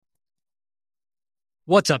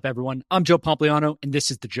What's up, everyone? I'm Joe Pompliano, and this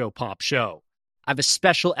is the Joe Pomp Show. I have a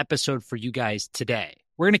special episode for you guys today.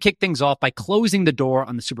 We're going to kick things off by closing the door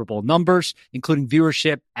on the Super Bowl numbers, including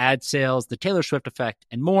viewership, ad sales, the Taylor Swift effect,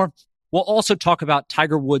 and more. We'll also talk about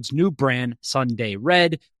Tiger Woods' new brand, Sunday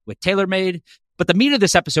Red, with TaylorMade. But the meat of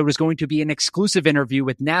this episode is going to be an exclusive interview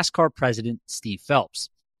with NASCAR President Steve Phelps.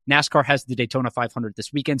 NASCAR has the Daytona 500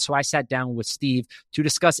 this weekend, so I sat down with Steve to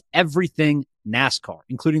discuss everything NASCAR,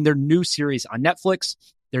 including their new series on Netflix,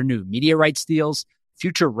 their new media rights deals,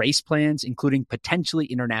 future race plans, including potentially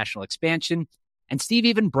international expansion. And Steve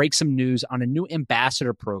even breaks some news on a new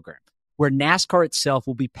ambassador program where NASCAR itself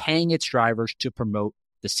will be paying its drivers to promote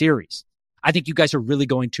the series. I think you guys are really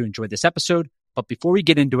going to enjoy this episode. But before we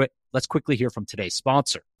get into it, let's quickly hear from today's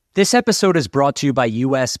sponsor. This episode is brought to you by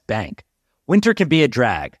U.S. Bank. Winter can be a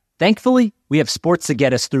drag. Thankfully, we have sports to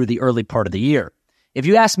get us through the early part of the year. If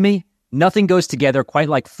you ask me, nothing goes together quite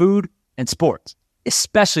like food and sports,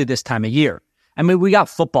 especially this time of year. I mean, we got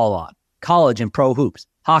football on, college and pro hoops,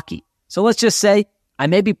 hockey. So let's just say I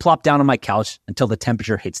maybe plop down on my couch until the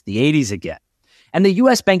temperature hits the 80s again. And the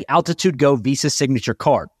U.S. Bank Altitude Go Visa Signature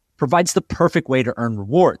Card provides the perfect way to earn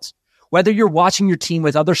rewards, whether you're watching your team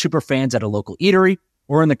with other superfans at a local eatery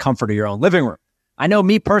or in the comfort of your own living room. I know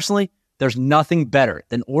me personally, there's nothing better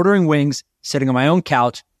than ordering wings, sitting on my own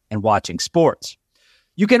couch, and watching sports.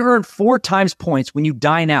 You can earn 4 times points when you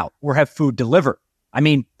dine out or have food delivered. I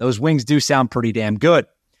mean, those wings do sound pretty damn good.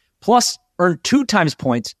 Plus, earn 2 times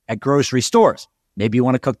points at grocery stores. Maybe you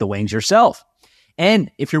want to cook the wings yourself.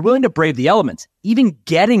 And if you're willing to brave the elements, even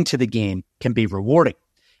getting to the game can be rewarding,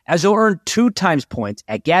 as you'll earn 2 times points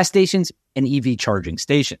at gas stations and EV charging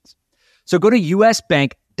stations. So go to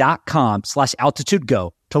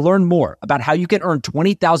usbank.com/altitudego to learn more about how you can earn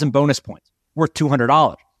 20,000 bonus points worth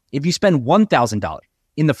 $200 if you spend $1,000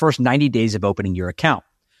 in the first 90 days of opening your account.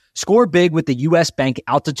 Score big with the U.S. Bank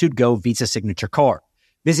Altitude Go Visa Signature Card.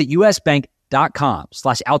 Visit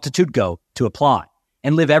usbank.com/altitudego to apply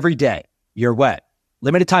and live every day your way.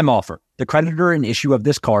 Limited time offer. The creditor and issue of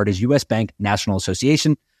this card is U.S. Bank National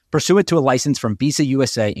Association, pursuant to a license from Visa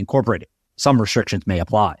USA Incorporated. Some restrictions may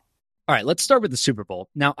apply. All right, let's start with the Super Bowl.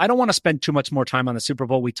 Now, I don't want to spend too much more time on the Super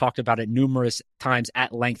Bowl. We talked about it numerous times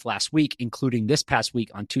at length last week, including this past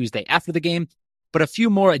week on Tuesday after the game. But a few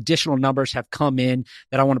more additional numbers have come in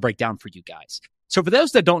that I want to break down for you guys. So for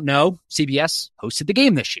those that don't know, CBS hosted the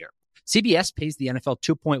game this year. CBS pays the NFL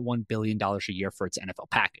 $2.1 billion a year for its NFL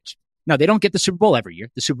package. Now, they don't get the Super Bowl every year.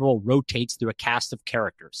 The Super Bowl rotates through a cast of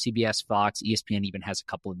characters. CBS, Fox, ESPN even has a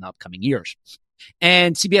couple in the upcoming years.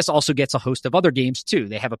 And CBS also gets a host of other games, too.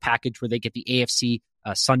 They have a package where they get the AFC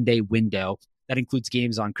Sunday window. That includes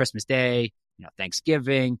games on Christmas Day,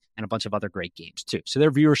 Thanksgiving, and a bunch of other great games, too. So their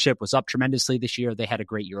viewership was up tremendously this year. They had a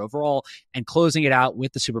great year overall. And closing it out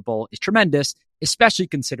with the Super Bowl is tremendous, especially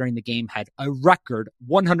considering the game had a record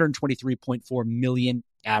 123.4 million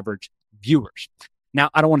average viewers. Now,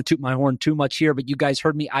 I don't want to toot my horn too much here, but you guys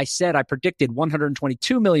heard me. I said I predicted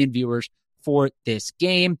 122 million viewers for this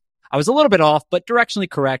game. I was a little bit off, but directionally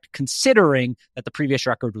correct, considering that the previous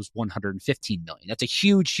record was 115 million. That's a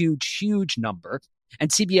huge, huge, huge number. And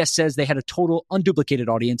CBS says they had a total unduplicated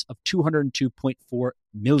audience of 202.4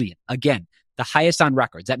 million. Again, the highest on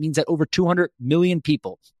records. That means that over 200 million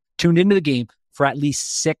people tuned into the game for at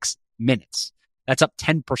least 6 minutes. That's up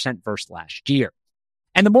 10% versus last year.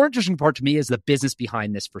 And the more interesting part to me is the business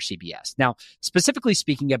behind this for CBS. Now, specifically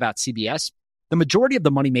speaking about CBS, the majority of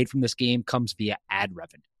the money made from this game comes via ad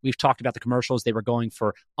revenue. We've talked about the commercials. They were going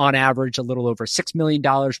for, on average, a little over $6 million,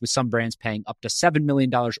 with some brands paying up to $7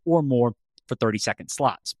 million or more for 30-second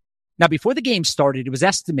slots. Now, before the game started, it was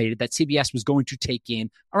estimated that CBS was going to take in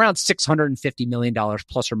around $650 million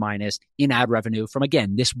plus or minus in ad revenue from,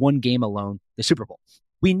 again, this one game alone, the Super Bowl.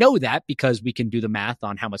 We know that because we can do the math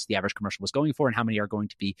on how much the average commercial was going for and how many are going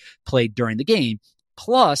to be played during the game.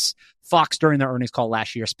 Plus, Fox, during their earnings call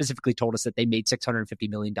last year, specifically told us that they made $650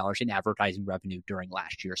 million in advertising revenue during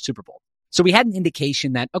last year's Super Bowl. So we had an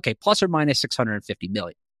indication that, okay, plus or minus $650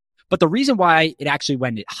 million. But the reason why it actually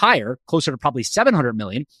went higher, closer to probably $700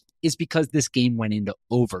 million, is because this game went into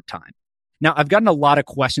overtime. Now, I've gotten a lot of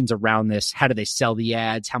questions around this. How do they sell the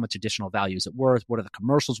ads? How much additional value is it worth? What are the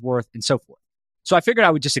commercials worth? And so forth. So I figured I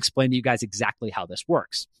would just explain to you guys exactly how this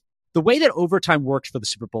works. The way that overtime works for the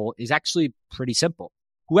Super Bowl is actually pretty simple.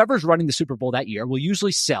 Whoever's running the Super Bowl that year will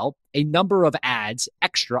usually sell a number of ads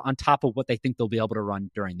extra on top of what they think they'll be able to run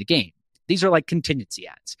during the game. These are like contingency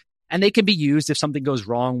ads. And they can be used if something goes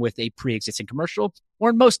wrong with a pre-existing commercial,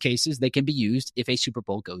 or in most cases, they can be used if a Super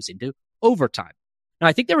Bowl goes into overtime. Now,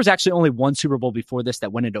 I think there was actually only one Super Bowl before this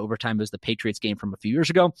that went into overtime. It was the Patriots game from a few years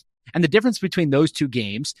ago. And the difference between those two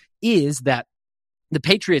games is that The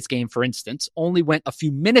Patriots game, for instance, only went a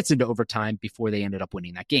few minutes into overtime before they ended up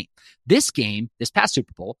winning that game. This game, this past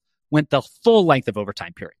Super Bowl, went the full length of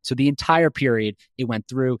overtime period. So the entire period it went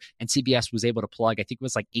through, and CBS was able to plug, I think it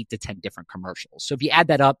was like 8 to 10 different commercials. So if you add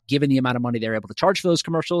that up, given the amount of money they're able to charge for those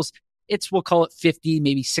commercials, it's, we'll call it $50,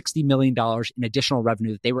 maybe $60 million in additional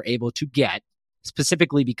revenue that they were able to get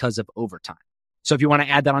specifically because of overtime. So if you want to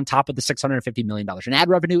add that on top of the $650 million in ad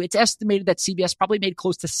revenue, it's estimated that CBS probably made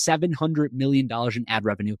close to $700 million in ad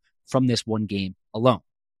revenue from this one game alone.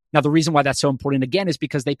 Now, the reason why that's so important, again, is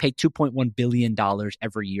because they pay $2.1 billion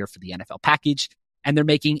every year for the NFL package, and they're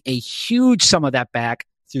making a huge sum of that back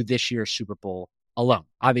through this year's Super Bowl alone.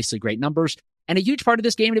 Obviously, great numbers. And a huge part of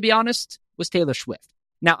this game, to be honest, was Taylor Swift.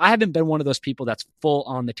 Now, I haven't been one of those people that's full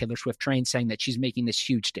on the Taylor Swift train saying that she's making this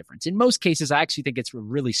huge difference. In most cases, I actually think it's a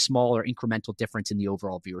really small or incremental difference in the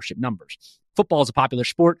overall viewership numbers. Football is a popular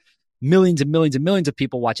sport. Millions and millions and millions of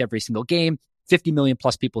people watch every single game. 50 million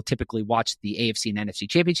plus people typically watch the AFC and NFC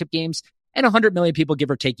championship games. And 100 million people,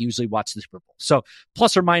 give or take, usually watch the Super Bowl. So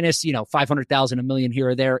plus or minus, 500,000, a million here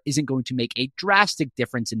or there isn't going to make a drastic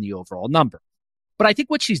difference in the overall number. But I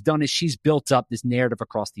think what she's done is she's built up this narrative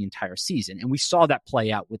across the entire season. And we saw that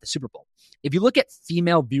play out with the Super Bowl. If you look at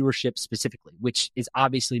female viewership specifically, which is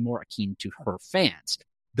obviously more akin to her fans,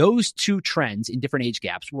 those two trends in different age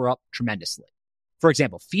gaps were up tremendously. For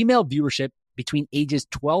example, female viewership between ages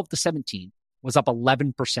 12 to 17 was up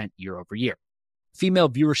 11% year over year. Female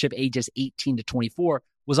viewership ages 18 to 24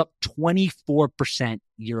 was up 24%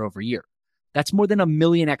 year over year. That's more than a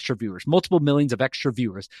million extra viewers, multiple millions of extra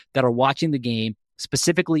viewers that are watching the game,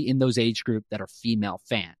 specifically in those age group that are female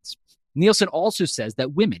fans. Nielsen also says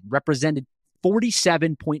that women represented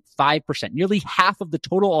 47.5%, nearly half of the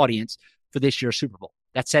total audience for this year's Super Bowl.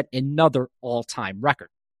 That set another all-time record.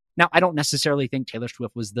 Now, I don't necessarily think Taylor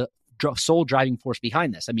Swift was the sole driving force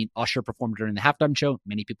behind this. I mean, Usher performed during the halftime show.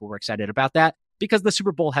 Many people were excited about that because the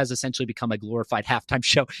Super Bowl has essentially become a glorified halftime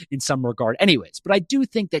show in some regard anyways. But I do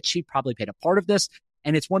think that she probably played a part of this.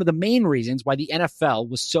 And it's one of the main reasons why the NFL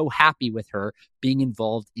was so happy with her being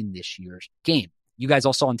involved in this year's game. You guys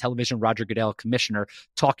all saw on television Roger Goodell, commissioner,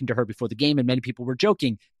 talking to her before the game, and many people were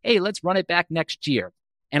joking, hey, let's run it back next year.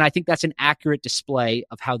 And I think that's an accurate display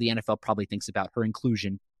of how the NFL probably thinks about her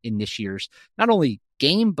inclusion in this year's not only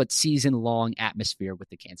game, but season-long atmosphere with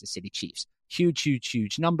the Kansas City Chiefs. Huge, huge,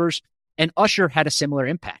 huge numbers. And Usher had a similar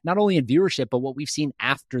impact, not only in viewership, but what we've seen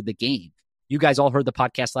after the game. You guys all heard the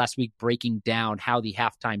podcast last week breaking down how the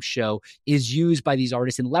halftime show is used by these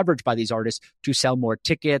artists and leveraged by these artists to sell more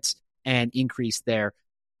tickets and increase their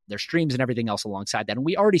streams and everything else alongside that. And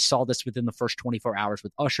we already saw this within the first 24 hours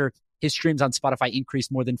with Usher. His streams on Spotify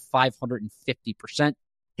increased more than 550%.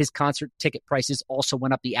 His concert ticket prices also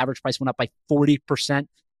went up. The average price went up by 40%.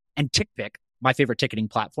 And TickPick, my favorite ticketing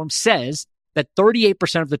platform, says that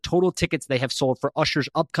 38% of the total tickets they have sold for Usher's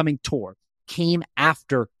upcoming tour came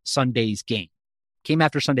after Sunday's game.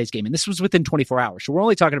 And this was within 24 hours. So we're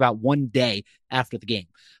only talking about one day after the game.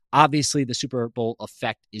 Obviously, the Super Bowl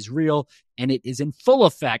effect is real, and it is in full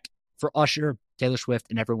effect for Usher, Taylor Swift,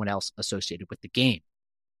 and everyone else associated with the game.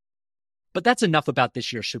 But that's enough about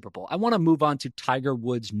this year's Super Bowl. I want to move on to Tiger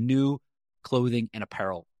Woods' new clothing and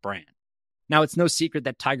apparel brand. Now, it's no secret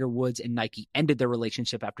that Tiger Woods and Nike ended their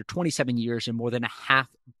relationship after 27 years and more than $500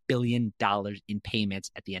 million in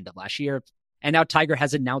payments at the end of last year. And now Tiger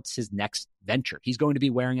has announced his next venture. He's going to be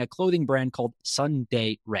wearing a clothing brand called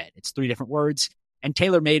Sunday Red. It's 3 different words. And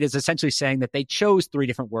TaylorMade is essentially saying that they chose 3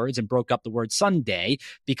 different words and broke up the word Sunday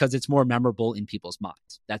because it's more memorable in people's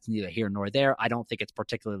minds. That's neither here nor there. I don't think it's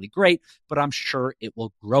particularly great, but I'm sure it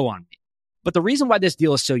will grow on me. But the reason why this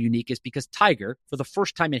deal is so unique is because Tiger, for the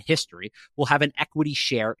first time in history, will have an equity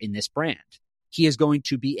share in this brand. He is going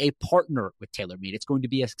to be a partner with TaylorMade. It's going to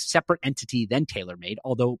be a separate entity than TaylorMade,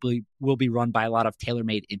 although it will be run by a lot of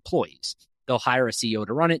TaylorMade employees. They'll hire a CEO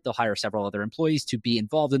to run it. They'll hire several other employees to be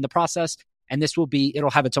involved in the process. And it'll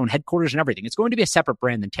have its own headquarters and everything. It's going to be a separate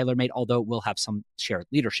brand than TaylorMade, although it will have some shared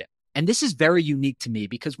leadership. And this is very unique to me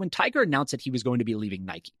because when Tiger announced that he was going to be leaving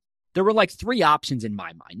Nike, there were like 3 options in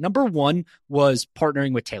my mind. Number 1 was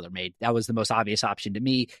partnering with TaylorMade. That was the most obvious option to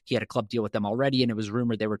me. He had a club deal with them already, and it was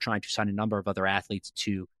rumored they were trying to sign a number of other athletes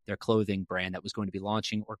to their clothing brand that was going to be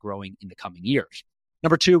launching or growing in the coming years.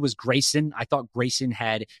 Number 2 was Grayson. I thought Grayson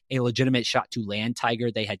had a legitimate shot to land Tiger.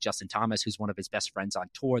 They had Justin Thomas, who's one of his best friends on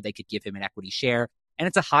tour. They could give him an equity share. And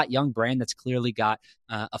it's a hot young brand that's clearly got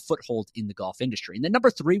a foothold in the golf industry. And then number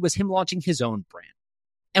 3 was him launching his own brand.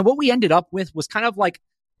 And what we ended up with was kind of like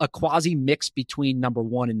a quasi mix between number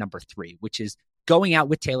 1 and number 3, which is going out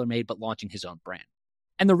with TaylorMade, but launching his own brand.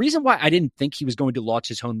 And the reason why I didn't think he was going to launch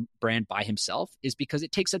his own brand by himself is because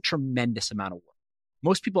it takes a tremendous amount of work.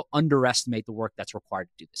 most people underestimate the work that's required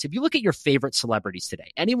to do this. If you look at your favorite celebrities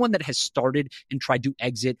today, anyone that has started and tried to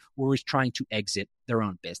exit or is trying to exit their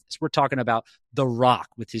own business, we're talking about The Rock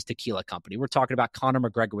with his tequila company. We're talking about Conor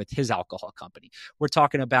McGregor with his alcohol company. We're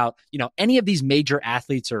talking about, any of these major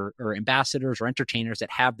athletes or ambassadors or entertainers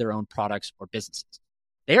that have their own products or businesses.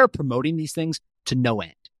 They are promoting these things to no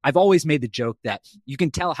end. I've always made the joke that you can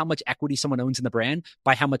tell how much equity someone owns in the brand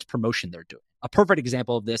by how much promotion they're doing. A perfect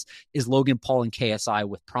example of this is Logan Paul and KSI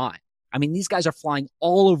with Prime. I mean, these guys are flying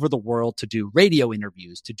all over the world to do radio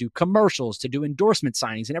interviews, to do commercials, to do endorsement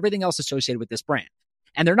signings, and everything else associated with this brand.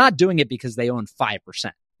 And they're not doing it because they own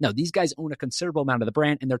 5%. No, these guys own a considerable amount of the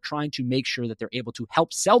brand, and they're trying to make sure that they're able to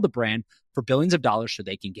help sell the brand for billions of dollars so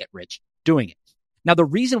they can get rich doing it. Now, the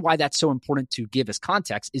reason why that's so important to give as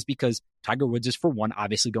context is because Tiger Woods is, for one,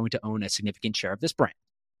 obviously going to own a significant share of this brand.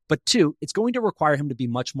 But two, it's going to require him to be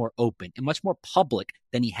much more open and much more public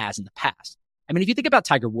than he has in the past. I mean, if you think about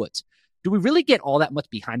Tiger Woods, do we really get all that much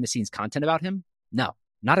behind the scenes content about him? No,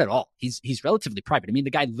 not at all. He's relatively private. I mean,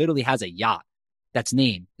 the guy literally has a yacht that's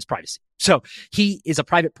name is privacy. So he is a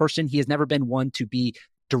private person. He has never been one to be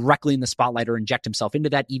directly in the spotlight or inject himself into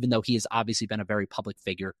that, even though he has obviously been a very public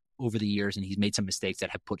figure over the years and he's made some mistakes that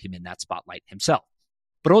have put him in that spotlight himself.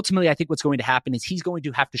 But ultimately, I think what's going to happen is he's going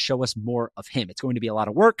to have to show us more of him. It's going to be a lot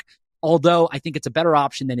of work, although I think it's a better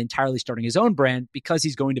option than entirely starting his own brand because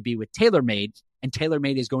he's going to be with TaylorMade, and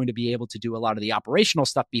TaylorMade is going to be able to do a lot of the operational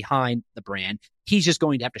stuff behind the brand. He's just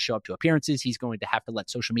going to have to show up to appearances. He's going to have to let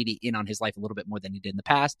social media in on his life a little bit more than he did in the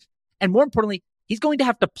past. And more importantly, he's going to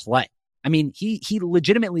have to play. I mean, he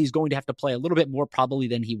legitimately is going to have to play a little bit more probably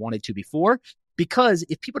than he wanted to before, because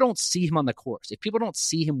if people don't see him on the course, if people don't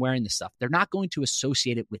see him wearing this stuff, they're not going to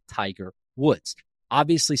associate it with Tiger Woods.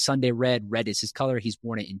 Obviously, Sunday red is his color. He's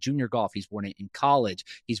worn it in junior golf. He's worn it in college.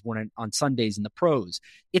 He's worn it on Sundays in the pros.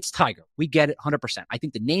 It's Tiger. We get it 100%. I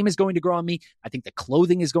think the name is going to grow on me. I think the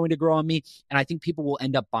clothing is going to grow on me. And I think people will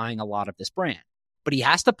end up buying a lot of this brand. But he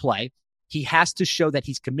has to play. He has to show that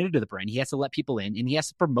he's committed to the brand. He has to let people in, and he has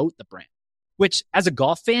to promote the brand, which as a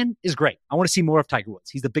golf fan is great. I want to see more of Tiger Woods.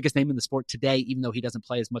 He's the biggest name in the sport today, even though he doesn't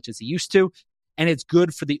play as much as he used to. And it's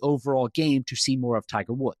good for the overall game to see more of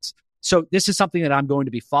Tiger Woods. So this is something that I'm going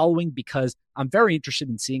to be following because I'm very interested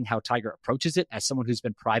in seeing how Tiger approaches it as someone who's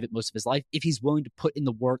been private most of his life, if he's willing to put in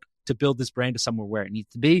the work to build this brand to somewhere where it needs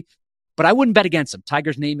to be. But I wouldn't bet against him.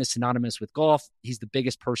 Tiger's name is synonymous with golf. He's the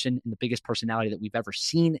biggest person and the biggest personality that we've ever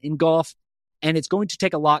seen in golf. And it's going to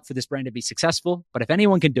take a lot for this brand to be successful. But if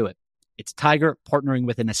anyone can do it, it's Tiger partnering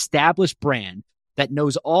with an established brand that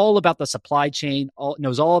knows all about the supply chain,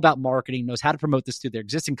 knows all about marketing, knows how to promote this to their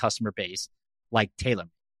existing customer base, like TaylorMade.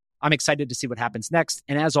 I'm excited to see what happens next.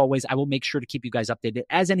 And as always, I will make sure to keep you guys updated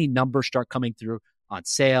as any numbers start coming through on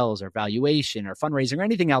sales or valuation or fundraising or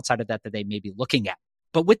anything outside of that they may be looking at.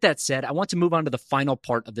 But with that said, I want to move on to the final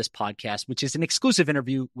part of this podcast, which is an exclusive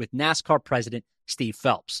interview with NASCAR president Steve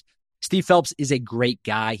Phelps. Steve Phelps is a great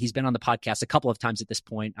guy. He's been on the podcast a couple of times at this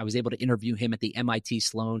point. I was able to interview him at the MIT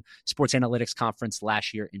Sloan Sports Analytics Conference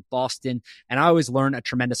last year in Boston. And I always learn a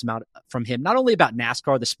tremendous amount from him, not only about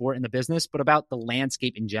NASCAR, the sport and the business, but about the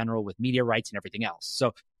landscape in general with media rights and everything else.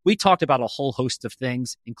 So we talked about a whole host of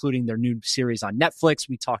things, including their new series on Netflix.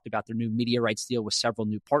 We talked about their new media rights deal with several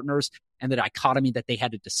new partners and the dichotomy that they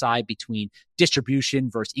had to decide between distribution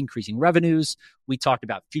versus increasing revenues. We talked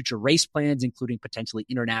about future race plans, including potentially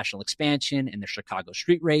international expansion and the Chicago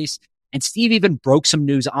street race. And Steve even broke some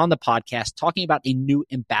news on the podcast talking about a new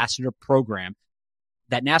ambassador program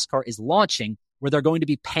that NASCAR is launching where they're going to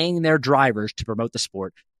be paying their drivers to promote the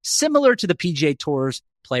sport, similar to the PGA Tour's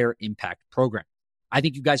Player Impact Program. I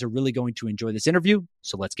think you guys are really going to enjoy this interview,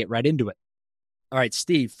 so let's get right into it. All right,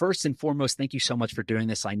 Steve, first and foremost, thank you so much for doing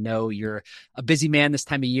this. I know you're a busy man this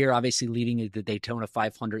time of year, obviously leading the Daytona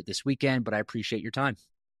 500 this weekend, but I appreciate your time.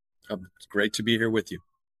 It's great to be here with you.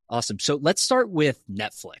 Awesome. So let's start with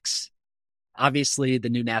Netflix. Obviously, the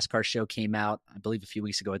new NASCAR show came out, I believe, a few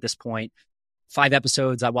weeks ago at this point. 5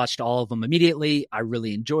 episodes. I watched all of them immediately. I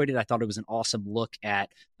really enjoyed it. I thought it was an awesome look at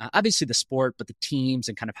obviously the sport, but the teams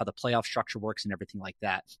and kind of how the playoff structure works and everything like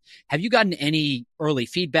that. Have you gotten any early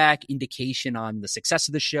feedback, indication on the success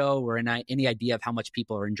of the show or any idea of how much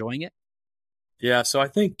people are enjoying it? Yeah, so I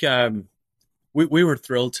think we were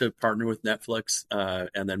thrilled to partner with Netflix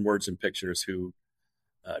and then Words and Pictures, who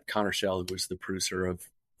Connor Shell, who was the producer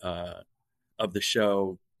of the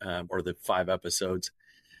show or the 5 episodes.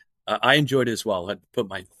 I enjoyed it as well. I put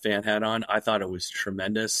my fan hat on. I thought it was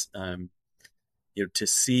tremendous. To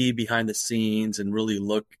see behind the scenes and really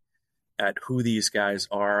look at who these guys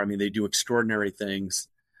are. I mean, they do extraordinary things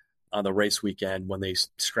on the race weekend when they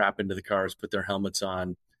strap into the cars, put their helmets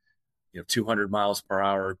on, 200 miles per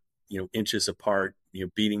hour, inches apart,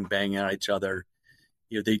 beating, banging at each other.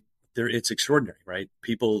 It's extraordinary, right?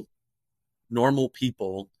 Normal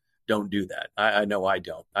people don't do that. I know I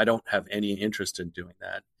don't. I don't have any interest in doing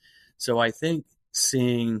that. So I think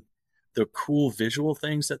seeing the cool visual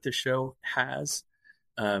things that the show has,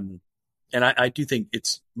 and I do think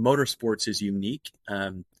motorsports is unique.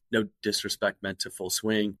 No disrespect meant to Full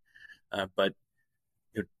Swing, but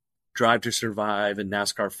Drive to Survive and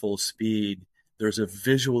NASCAR Full Speed, there's a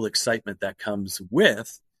visual excitement that comes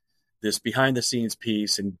with this behind the scenes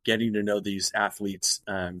piece and getting to know these athletes.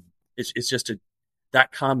 It's just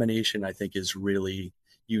that combination, I think, is really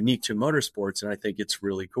unique to motorsports, and I think it's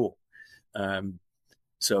really cool.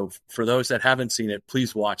 So for those that haven't seen it,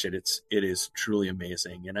 please watch it. It is truly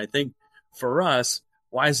amazing. And I think for us,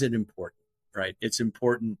 why is it important, right? It's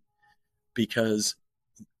important because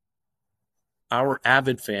our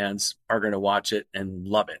avid fans are going to watch it and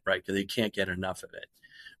love it, right? Because they can't get enough of it.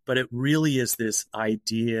 But it really is this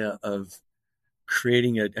idea of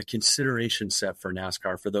creating a consideration set for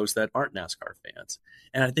NASCAR for those that aren't NASCAR fans.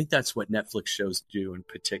 And I think that's what Netflix shows do in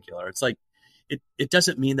particular. It's like, it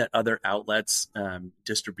doesn't mean that other outlets,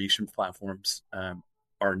 distribution platforms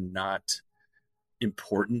are not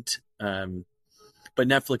important. But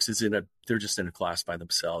Netflix is they're just in a class by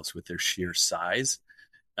themselves with their sheer size.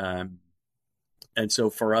 And so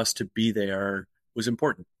for us to be there was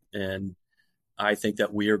important. And I think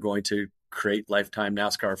that we are going to create lifetime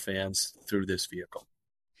NASCAR fans through this vehicle.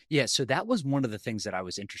 Yeah, so that was one of the things that I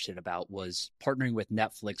was interested about was partnering with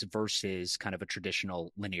Netflix versus kind of a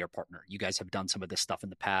traditional linear partner. You guys have done some of this stuff in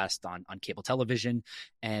the past on cable television,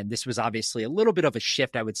 and this was obviously a little bit of a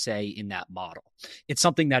shift, I would say, in that model. It's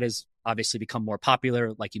something that has obviously become more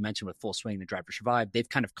popular, like you mentioned with Full Swing and Drive to Survive. They've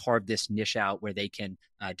kind of carved this niche out where they can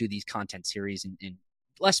do these content series and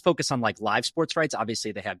less focus on like live sports rights.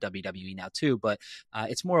 Obviously, they have WWE now too, but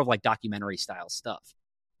it's more of like documentary style stuff.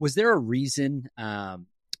 Was there a reason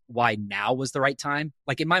why now was the right time?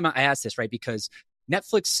 Like in my mind, I asked this, right? Because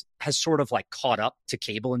Netflix has sort of like caught up to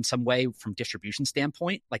cable in some way from distribution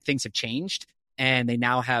standpoint. Like things have changed and they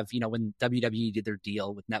now have, when WWE did their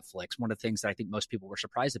deal with Netflix, one of the things that I think most people were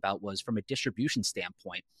surprised about was from a distribution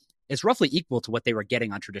standpoint, it's roughly equal to what they were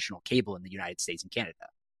getting on traditional cable in the United States and Canada.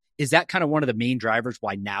 Is that kind of one of the main drivers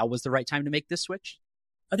why now was the right time to make this switch?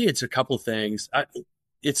 I think it's a couple things.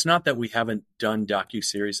 It's not that we haven't done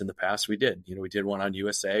docuseries in the past. We did. We did one on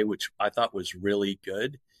USA, which I thought was really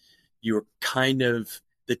good. You were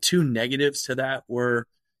the two negatives to that were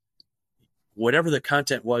whatever the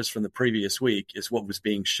content was from the previous week is what was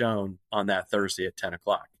being shown on that Thursday at 10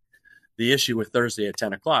 o'clock. The issue with Thursday at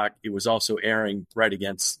 10 o'clock, it was also airing right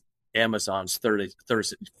against Amazon's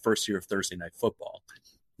first year of Thursday Night Football.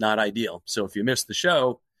 Not ideal. So if you missed the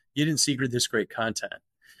show, you didn't see this great content.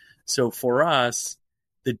 So for us,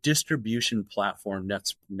 the distribution platform,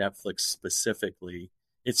 Netflix specifically,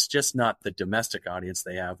 it's just not the domestic audience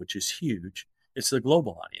they have, which is huge. It's the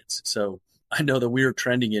global audience. So I know that we were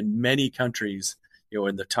trending in many countries,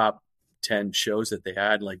 in the top 10 shows that they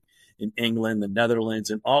had, like in England, the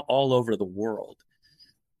Netherlands, and all over the world.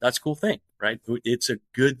 That's a cool thing, right? It's a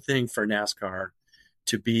good thing for NASCAR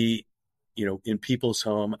to be, in people's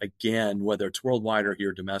home again, whether it's worldwide or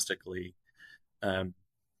here domestically.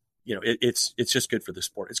 It's just good for the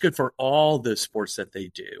sport. It's good for all the sports that they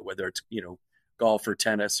do, whether it's, golf or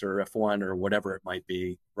tennis or F1 or whatever it might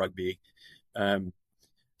be, rugby.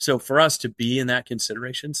 So for us to be in that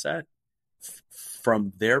consideration set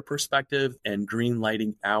from their perspective and green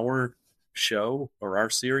lighting our show or our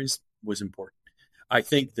series was important. I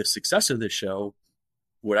think the success of this show,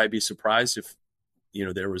 would I be surprised if,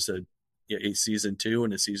 there was a season 2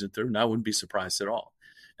 and a season 3? No, I wouldn't be surprised at all.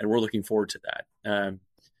 And we're looking forward to that.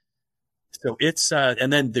 So it's,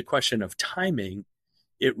 and then the question of timing,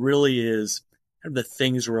 it really is kind of the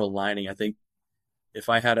things were aligning. I think if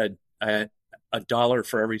I had a dollar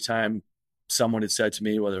for every time someone had said to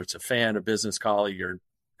me, whether it's a fan, a business colleague, or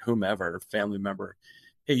whomever, family member,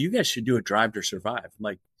 hey, you guys should do a Drive to Survive. I'm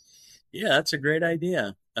like, yeah, that's a great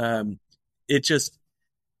idea. It just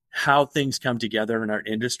how things come together in our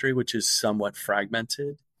industry, which is somewhat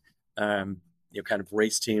fragmented. Kind of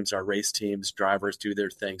race teams are race teams, drivers do their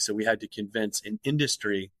thing. So we had to convince an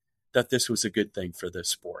industry that this was a good thing for the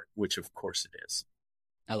sport, which of course it is.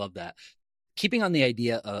 I love that. Keeping on the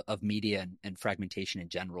idea of media and fragmentation in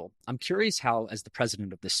general, I'm curious how, as the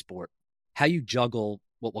president of this sport, how you juggle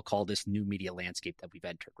what we'll call this new media landscape that we've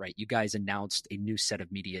entered, right? You guys announced a new set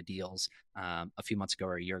of media deals a few months ago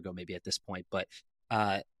or a year ago, maybe at this point, but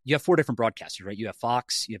you have 4 different broadcasters, right? You have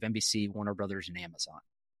Fox, you have NBC, Warner Brothers, and Amazon.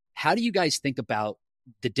 How do you guys think about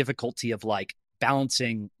the difficulty of like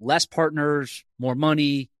balancing less partners, more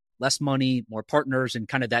money, less money, more partners, and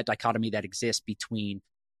kind of that dichotomy that exists between,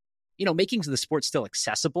 making the sport still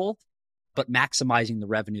accessible, but maximizing the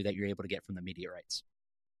revenue that you're able to get from the media rights?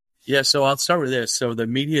 Yeah, so I'll start with this. So the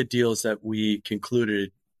media deals that we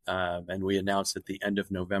concluded and we announced at the end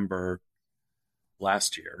of November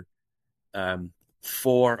last year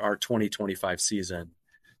for our 2025 season,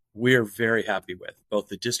 we're very happy with both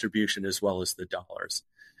the distribution as well as the dollars.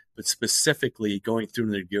 But specifically going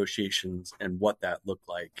through the negotiations and what that looked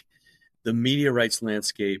like, the media rights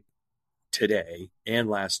landscape today and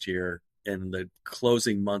last year and the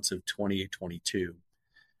closing months of 2022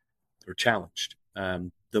 were challenged.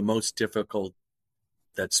 The most difficult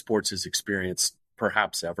that sports has experienced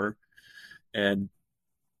perhaps ever. And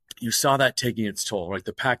you saw that taking its toll, right?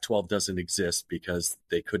 The Pac-12 doesn't exist because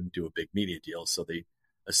they couldn't do a big media deal. So they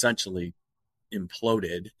essentially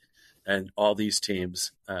imploded, and all these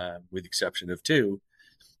teams, with the exception of two,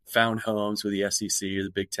 found homes with the SEC,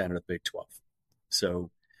 the Big Ten, or the Big 12. So,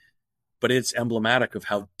 but it's emblematic of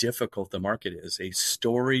how difficult the market is. A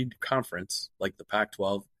storied conference like the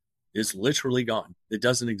Pac-12 is literally gone. It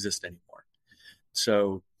doesn't exist anymore.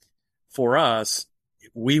 So for us,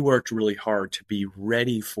 we worked really hard to be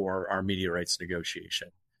ready for our media rights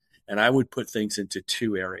negotiation. And I would put things into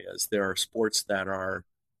two areas. There are sports that are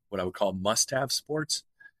what I would call must-have sports,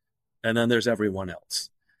 and then there's everyone else.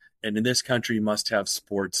 And in this country, must-have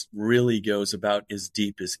sports really goes about as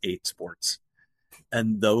deep as 8 sports.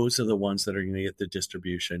 And those are the ones that are going to get the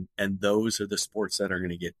distribution, and those are the sports that are going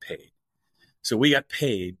to get paid. So we got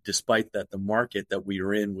paid despite that the market that we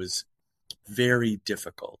were in was very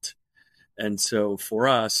difficult. And so for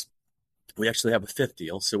us, we actually have a 5th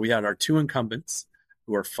deal. So we had our 2 incumbents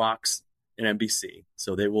who are Fox and NBC.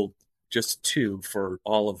 So they will just 2 for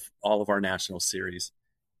all of our national series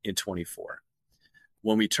in 24.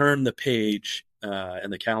 When we turn the page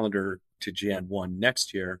and the calendar to Jan 1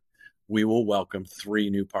 next year, we will welcome 3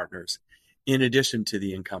 new partners in addition to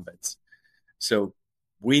the incumbents. So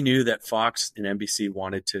we knew that Fox and NBC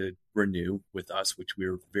wanted to renew with us, which we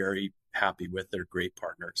were very happy with. They're great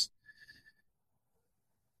partners.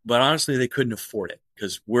 But honestly, they couldn't afford it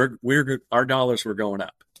because our dollars were going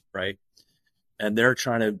up, right? And they're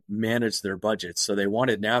trying to manage their budgets. So they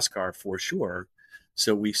wanted NASCAR for sure.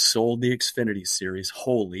 So we sold the Xfinity series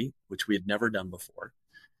wholly, which we had never done before,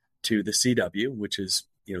 to the CW, which is,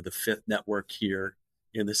 the 5th network here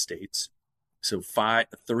in the States. So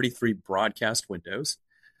 33 broadcast windows.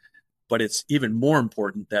 But it's even more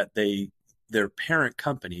important that their parent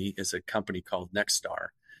company is a company called NextStar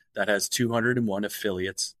that has 201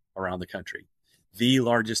 affiliates around the country, the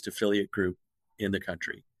largest affiliate group in the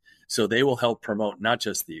country. So they will help promote not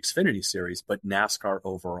just the Xfinity series, but NASCAR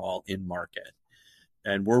overall in market.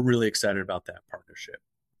 And we're really excited about that partnership.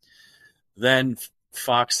 Then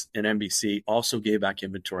Fox and NBC also gave back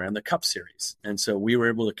inventory on the Cup Series. And so we were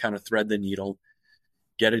able to kind of thread the needle,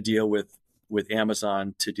 get a deal with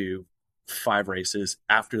Amazon to do 5 races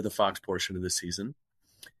after the Fox portion of the season.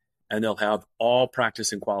 And they'll have all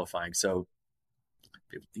practice and qualifying. So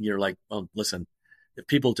you're like, well, listen, if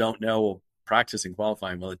people don't know practice and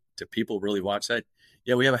qualifying, well, do people really watch that?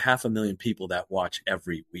 Yeah, we have 500,000 people that watch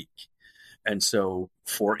every week. And so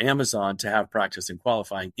for Amazon to have practice and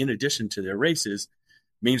qualifying in addition to their races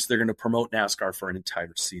means they're going to promote NASCAR for an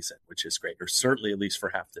entire season, which is great, or certainly at least for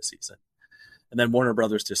half the season. And then Warner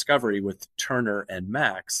Brothers Discovery with Turner and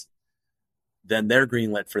Max, then they're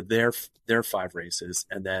greenlit for their 5 races.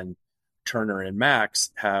 And then Turner and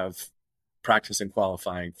Max have practice and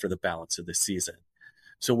qualifying for the balance of the season.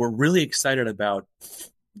 So we're really excited about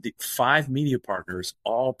the 5 media partners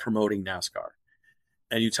all promoting NASCAR.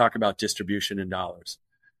 And you talk about distribution in dollars.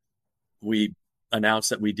 We announced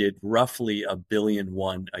that we did roughly $1.1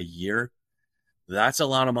 billion a year. That's a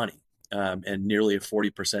lot of money, and nearly a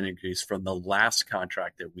 40% increase from the last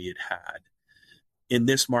contract that we had. In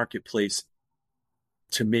this marketplace,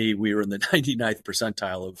 to me, we were in the 99th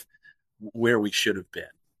percentile of where we should have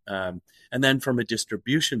been. And then from a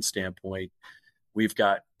distribution standpoint, we've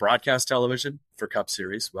got broadcast television for Cup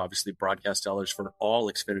Series, obviously broadcast television for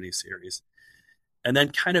all Xfinity series, and then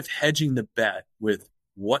kind of hedging the bet with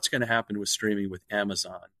what's going to happen with streaming with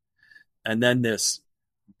Amazon. And then this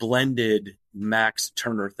blended Max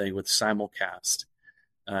Turner thing with simulcast,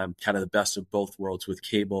 kind of the best of both worlds with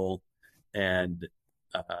cable and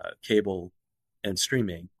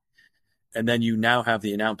streaming. And then you now have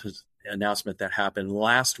the announcement that happened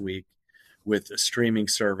last week with a streaming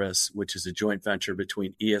service, which is a joint venture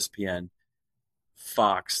between ESPN,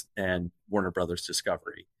 Fox, and Warner Brothers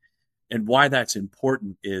Discovery. And why that's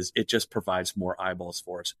important is it just provides more eyeballs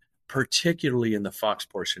for us, particularly in the Fox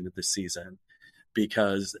portion of the season,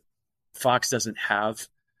 because Fox doesn't have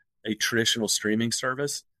a traditional streaming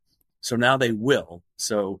service. So now they will.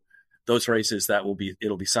 So those races it'll be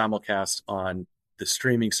simulcast on the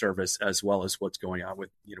streaming service as well as what's going on with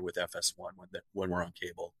FS1 when we're on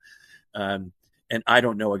cable. And I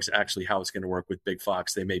don't know actually how it's going to work with Big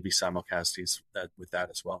Fox. They may be simulcasting with that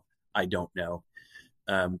as well. I don't know.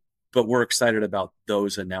 But we're excited about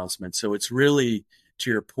those announcements. So it's really, to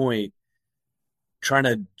your point, trying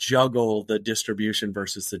to juggle the distribution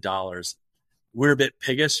versus the dollars. We're a bit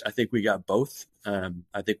piggish. I think we got both.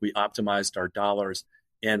 I think we optimized our dollars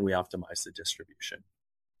and we optimized the distribution.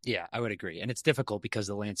 Yeah, I would agree. And it's difficult because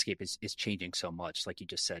the landscape is changing so much. Like you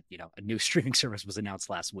just said, a new streaming service was announced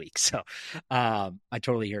last week. So I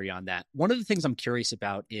totally hear you on that. One of the things I'm curious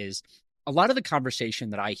about is a lot of the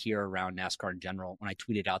conversation that I hear around NASCAR in general, when I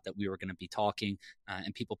tweeted out that we were going to be talking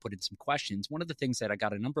and people put in some questions, one of the things that I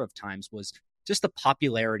got a number of times was just the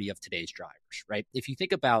popularity of today's drivers, right? If you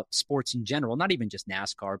think about sports in general, not even just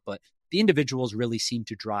NASCAR, but the individuals really seem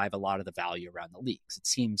to drive a lot of the value around the leagues. It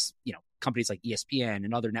seems, companies like ESPN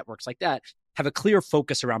and other networks like that have a clear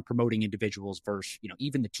focus around promoting individuals versus,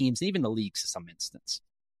 even the teams and even the leagues to some instance.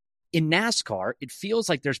 In NASCAR, it feels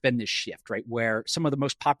like there's been this shift, right, where some of the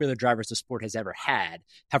most popular drivers the sport has ever had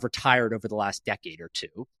have retired over the last decade or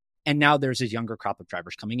two. And now there's a younger crop of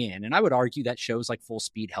drivers coming in. And I would argue that shows like Full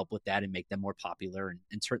Speed help with that and make them more popular.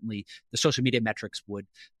 And certainly the social media metrics would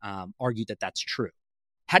argue that that's true.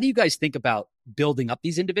 How do you guys think about building up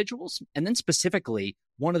these individuals? And then specifically,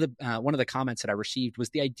 one of the comments that I received was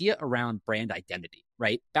the idea around brand identity,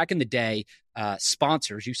 right? Back in the day,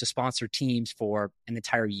 sponsors used to sponsor teams for an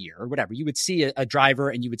entire year or whatever. You would see a driver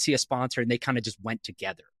and you would see a sponsor and they kind of just went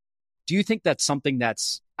together. Do you think that's something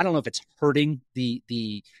that's, I don't know if it's hurting the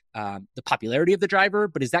popularity of the driver,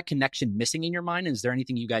 but is that connection missing in your mind? And is there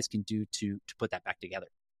anything you guys can do to put that back together?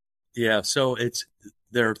 Yeah, so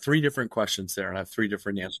there are three different questions there, and I have three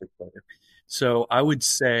different answers for you. So I would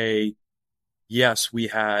say, yes, we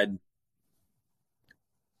had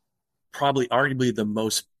probably arguably the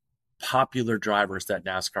most popular drivers that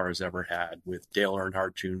NASCAR has ever had, with Dale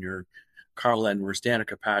Earnhardt Jr., Carl Edwards,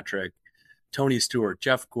 Danica Patrick, Tony Stewart,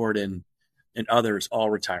 Jeff Gordon, and others all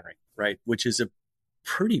retiring, right? Which is a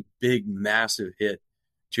pretty big, massive hit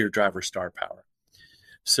to your driver star power.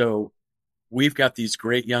 So we've got these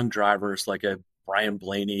great young drivers like a Brian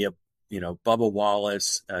Blaney, Bubba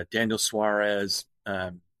Wallace, Daniel Suarez,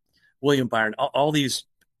 William Byron, all these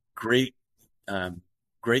great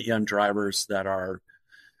young drivers that are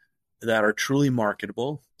truly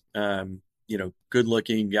marketable, good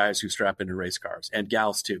looking guys who strap into race cars, and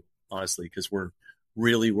gals too, honestly, because we're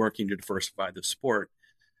really working to diversify the sport,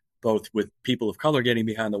 both with people of color getting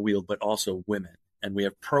behind the wheel, but also women. And we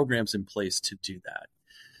have programs in place to do that.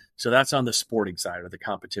 So that's on the sporting side or the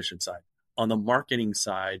competition side. On the marketing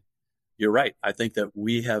side, you're right. I think that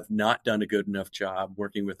we have not done a good enough job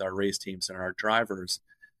working with our race teams and our drivers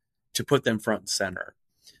to put them front and center.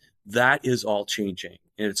 That is all changing.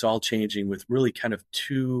 And it's all changing with really kind of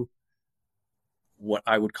two, what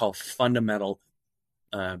I would call fundamental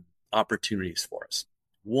opportunities for us.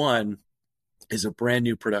 One is a brand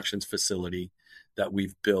new productions facility that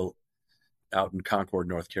we've built out in Concord,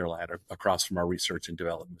 North Carolina, across from our research and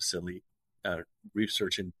development facility.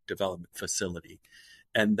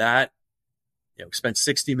 And that, spent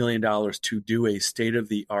 $60 million to do a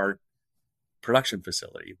state-of-the-art production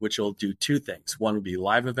facility, which will do two things. One will be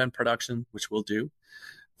live event production, which we'll do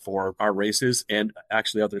for our races and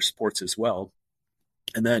actually other sports as well.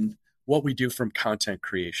 And then what we do from content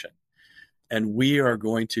creation. And we are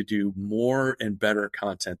going to do more and better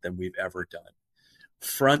content than we've ever done.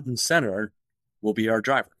 Front and center will be our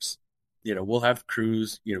drivers. We'll have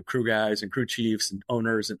crews, crew guys and crew chiefs and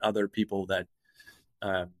owners and other people that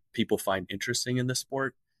people find interesting in the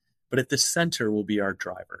sport. But at the center will be our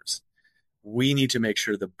drivers. We need to make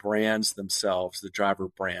sure the brands themselves, the driver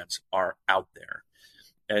brands, are out there.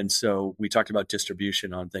 And so we talked about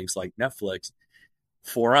distribution on things like Netflix.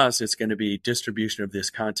 For us, it's going to be distribution of this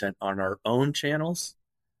content on our own channels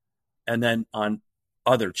and then on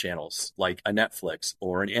other channels like a Netflix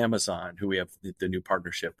or an Amazon, who we have the new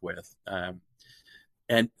partnership with,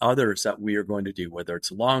 and others that we are going to do, whether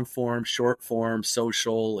it's long form, short form,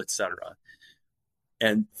 social, etc.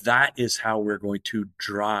 And that is how we're going to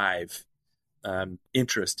drive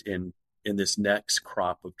interest in this next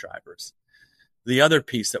crop of drivers. The other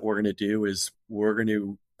piece that we're going to do is we're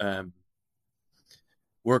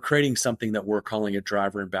creating something that we're calling a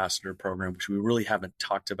driver ambassador program, which we really haven't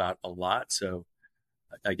talked about a lot. So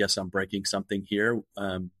I guess I'm breaking something here,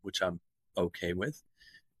 which I'm okay with,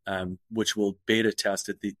 which we'll beta test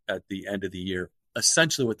at the end of the year.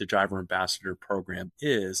 essentially what the driver ambassador program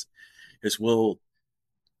is we'll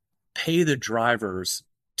pay the drivers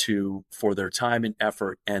for their time and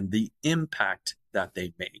effort and the impact that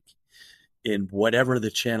they make in whatever the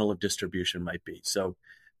channel of distribution might be. So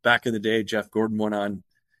back in the day, Jeff Gordon went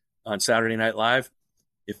on Saturday Night Live.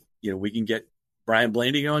 If we can get Brian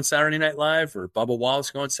Blaney going Saturday Night Live or Bubba Wallace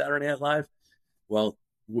going Saturday Night Live, well,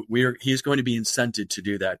 he's going to be incented to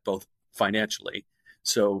do that both financially.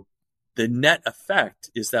 So the net effect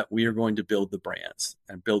is that we are going to build the brands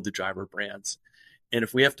and build the driver brands. And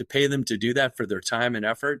if we have to pay them to do that for their time and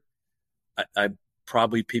effort, I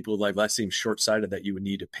probably people like that seem short-sighted that you would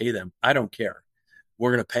need to pay them. I don't care.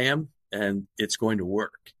 We're going to pay them and it's going to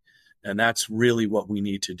work. And that's really what we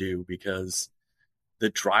need to do because the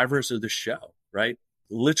drivers are the show, right?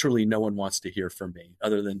 Literally no one wants to hear from me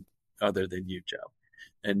other than you, Joe,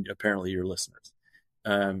 and apparently your listeners.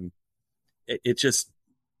 It just,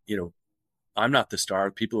 I'm not the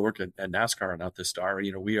star. People who work at NASCAR are not the star.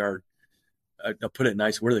 We are, I'll put it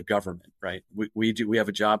nice, we're the government, right? We have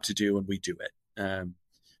a job to do and we do it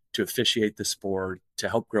to officiate the sport, to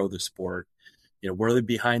help grow the sport. We're the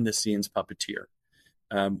behind the scenes puppeteer.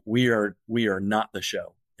 We are not the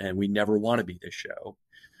show and we never want to be the show.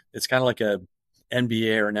 It's kind of like a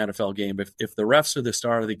NBA or an NFL game. If the refs are the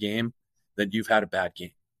star of the game, then you've had a bad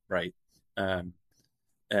game, right?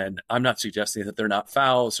 And I'm not suggesting that they're not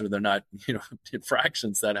fouls or they're not,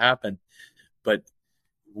 infractions that happen, but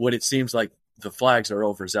what it seems like the flags are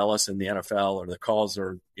overzealous in the NFL or the calls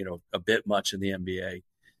are, a bit much in the NBA.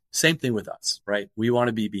 Same thing with us, right? We want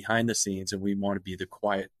to be behind the scenes and we want to be the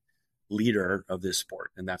quiet leader of this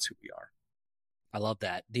sport. And that's who we are. I love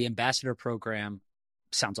that. The ambassador program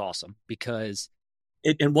sounds awesome because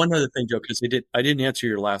and one other thing, Joe, because I didn't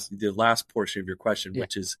answer the last portion of your question,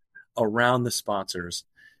 which is around the sponsors.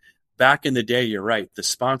 Back in the day, you're right. The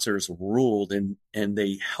sponsors ruled and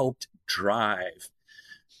they helped drive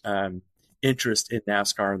interest in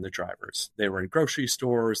NASCAR and the drivers. They were in grocery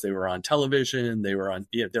stores. They were on television. They were on,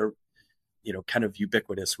 they're, kind of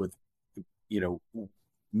ubiquitous with,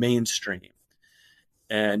 mainstream.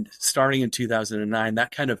 And starting in 2009, that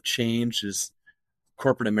kind of changed as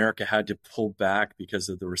corporate America had to pull back because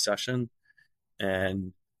of the recession.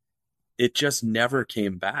 And it just never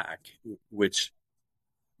came back, which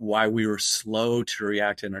why we were slow to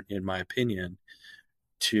react, in my opinion,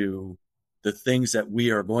 to the things that we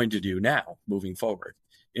are going to do now moving forward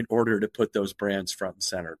in order to put those brands front and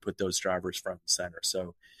center, put those drivers front and center.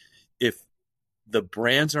 So if the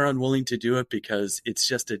brands are unwilling to do it because it's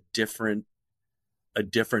just a different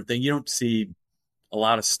thing, you don't see a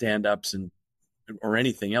lot of stand-ups or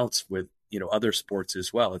anything else with, other sports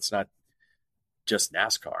as well. It's not just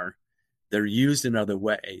NASCAR. They're used in other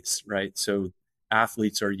ways, right? So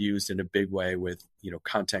athletes are used in a big way with,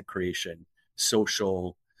 content creation,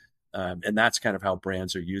 social, and that's kind of how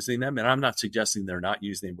brands are using them. And I'm not suggesting they're not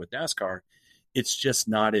using them with NASCAR. It's just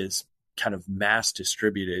not as kind of mass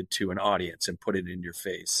distributed to an audience and put it in your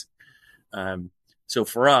face. So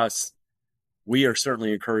for us, we are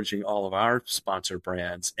certainly encouraging all of our sponsor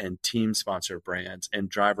brands and team sponsor brands and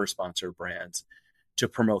driver sponsor brands to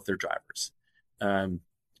promote their drivers.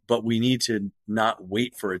 But we need to not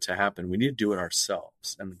wait for it to happen. We need to do it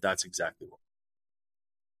ourselves. And that's exactly what.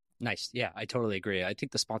 Nice. Yeah, I totally agree. I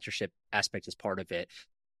think the sponsorship aspect is part of it,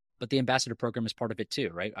 but the ambassador program is part of it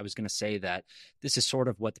too, right? I was going to say that this is sort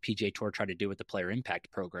of what the PGA Tour tried to do with the Player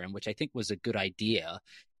Impact program, which I think was a good idea.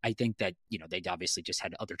 I think that, they obviously just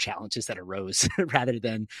had other challenges that arose rather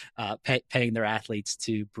than paying their athletes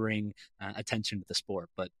to bring attention to the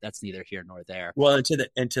sport, but that's neither here nor there. Well,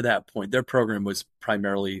 and to that point, their program was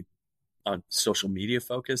primarily on social media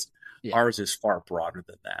focused. Yeah. Ours is far broader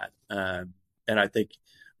than that. And I think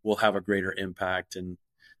we'll have a greater impact. And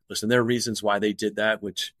listen, there are reasons why they did that,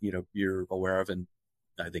 which, you're aware of, and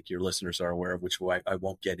I think your listeners are aware of, which I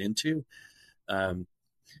won't get into. But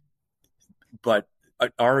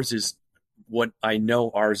ours is what I know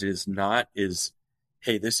ours is not is,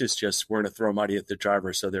 hey, this is just, we're going to throw money at the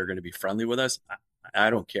drivers so they're going to be friendly with us. I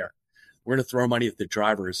don't care. We're going to throw money at the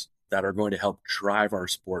drivers that are going to help drive our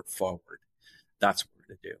sport forward. That's what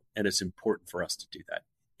we're going to do. And it's important for us to do that.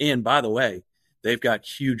 And by the way, they've got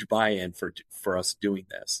huge buy-in for us doing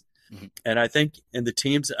this. Mm-hmm. And I think in the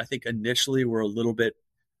teams, I think initially were a little bit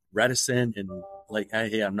reticent and like,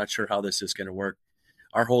 hey, I'm not sure how this is going to work.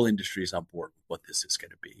 Our whole industry is on board with what this is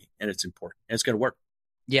going to be. And it's important. And it's going to work.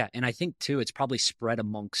 Yeah. And I think, too, it's probably spread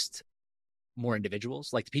amongst more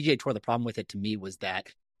individuals. Like the PGA Tour, the problem with it to me was that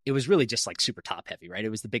it was really just like super top heavy, right? It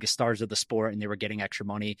was the biggest stars of the sport, and they were getting extra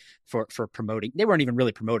money for promoting. They weren't even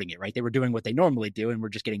really promoting it, right? They were doing what they normally do, and we're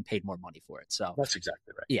just getting paid more money for it. So That's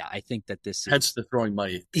exactly right. yeah, I think that this Hence is the throwing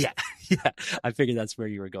money. yeah, yeah. I figured that's where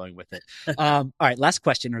you were going with it. All right, last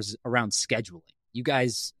question is around scheduling. You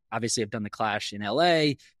guys obviously have done the Clash in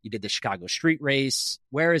LA. You did the Chicago Street Race.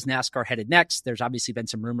 Where is NASCAR headed next? There's obviously been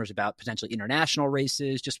some rumors about potentially international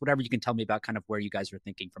races. Just whatever you can tell me about kind of where you guys are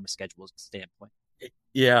thinking from a schedule standpoint.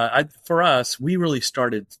 Yeah, for us, we really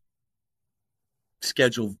started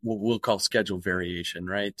schedule, what we'll call schedule variation,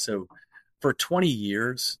 right? So for 20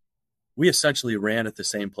 years, we essentially ran at the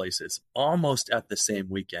same places, almost at the same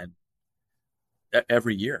weekend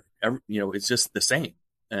every year. It's just the same.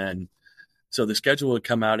 And so the schedule would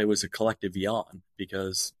come out. It was a collective yawn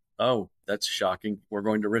because, oh, that's shocking. We're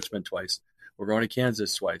going to Richmond twice. We're going to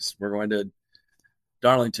Kansas twice. We're going to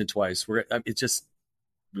Darlington twice.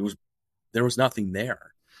 There was nothing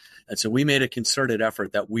there. And so we made a concerted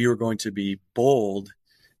effort that we were going to be bold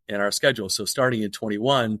in our schedule. So starting in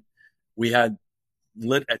 21, we had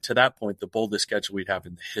to that point the boldest schedule we'd have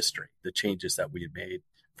in the history, the changes that we had made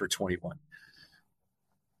for 21.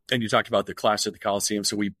 And you talked about the Clash at the Coliseum.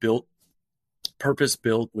 So we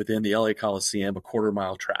purpose-built within the LA Coliseum a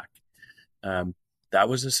quarter-mile track. That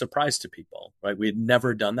was a surprise to people, right? We had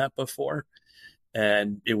never done that before.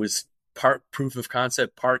 And it was part proof of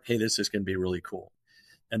concept, part, hey, this is going to be really cool.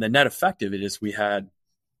 And the net effect of it is we had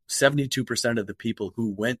 72% of the people who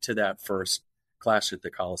went to that first Clash at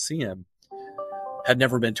the Coliseum had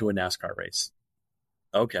never been to a NASCAR race.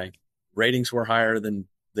 Okay. Ratings were higher than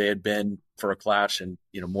they had been for a Clash in,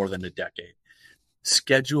 more than a decade.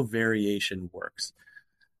 Schedule variation works.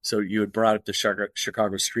 So you had brought up the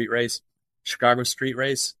Chicago Street Race. Chicago Street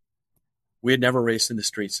Race, we had never raced in the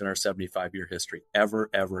streets in our 75-year history, ever,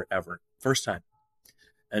 ever, ever. First time.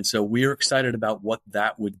 And so we are excited about what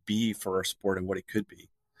that would be for our sport and what it could be.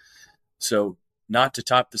 So not to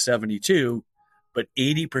top the 72, but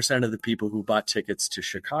 80% of the people who bought tickets to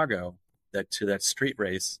Chicago, to that street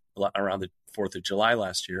race around the 4th of July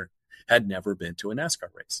last year, had never been to a NASCAR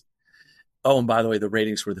race. Oh, and by the way, the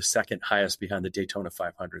ratings were the second highest behind the Daytona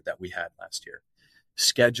 500 that we had last year.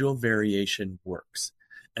 Schedule variation works.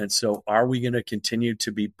 And so are we going to continue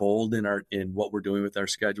to be bold in what we're doing with our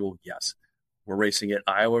schedule? Yes. We're racing at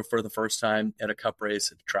Iowa for the first time at a cup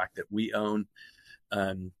race, at a track that we own.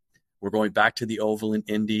 We're going back to the Oval in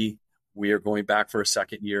Indy. We are going back for a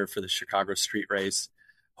second year for the Chicago Street Race.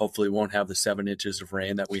 Hopefully we won't have the 7 inches of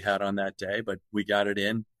rain that we had on that day, but we got it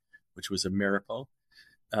in, which was a miracle.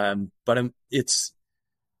 But it's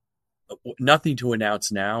nothing to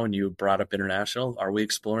announce now. And you brought up international. Are we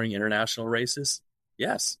exploring international races?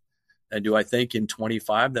 Yes. And do I think in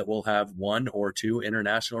 25 that we'll have 1 or 2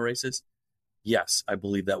 international races? Yes, I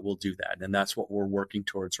believe that we'll do that. And that's what we're working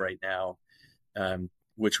towards right now,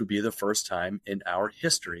 which would be the first time in our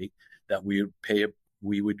history that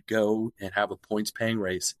we would go and have a points paying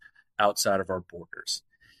race outside of our borders.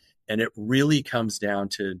 And it really comes down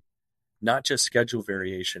to not just schedule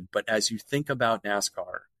variation, but as you think about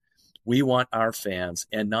NASCAR, we want our fans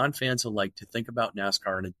and non-fans alike to think about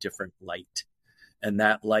NASCAR in a different light. And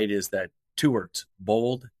that light is that 2 words,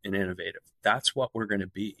 bold and innovative. That's what we're going to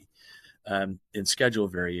be in schedule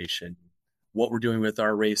variation, what we're doing with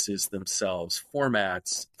our races themselves,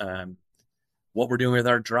 formats, what we're doing with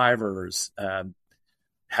our drivers,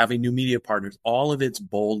 having new media partners, all of it's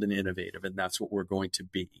bold and innovative. And that's what we're going to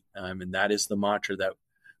be. And that is the mantra that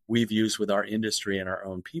we've used with our industry and our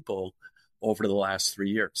own people over the last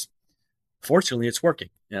 3 years. Fortunately, it's working.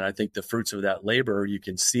 And I think the fruits of that labor, you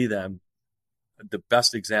can see them. The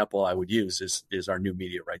best example I would use is our new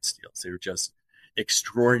media rights deals. They're just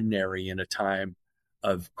extraordinary in a time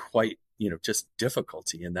of quite, just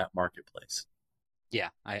difficulty in that marketplace. Yeah,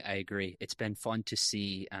 I agree. It's been fun to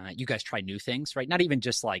see you guys try new things, right? Not even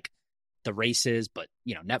just like the races, but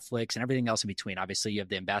Netflix and everything else in between. Obviously, you have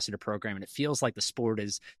the ambassador program, and it feels like the sport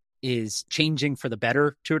is changing for the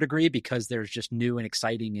better to a degree because there's just new and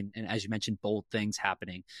exciting and as you mentioned, bold things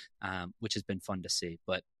happening, which has been fun to see.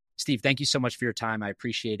 But Steve, thank you so much for your time. I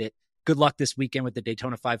appreciate it. Good luck this weekend with the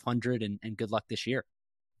Daytona 500 and good luck this year.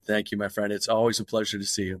 Thank you, my friend. It's always a pleasure to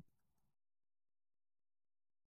see you.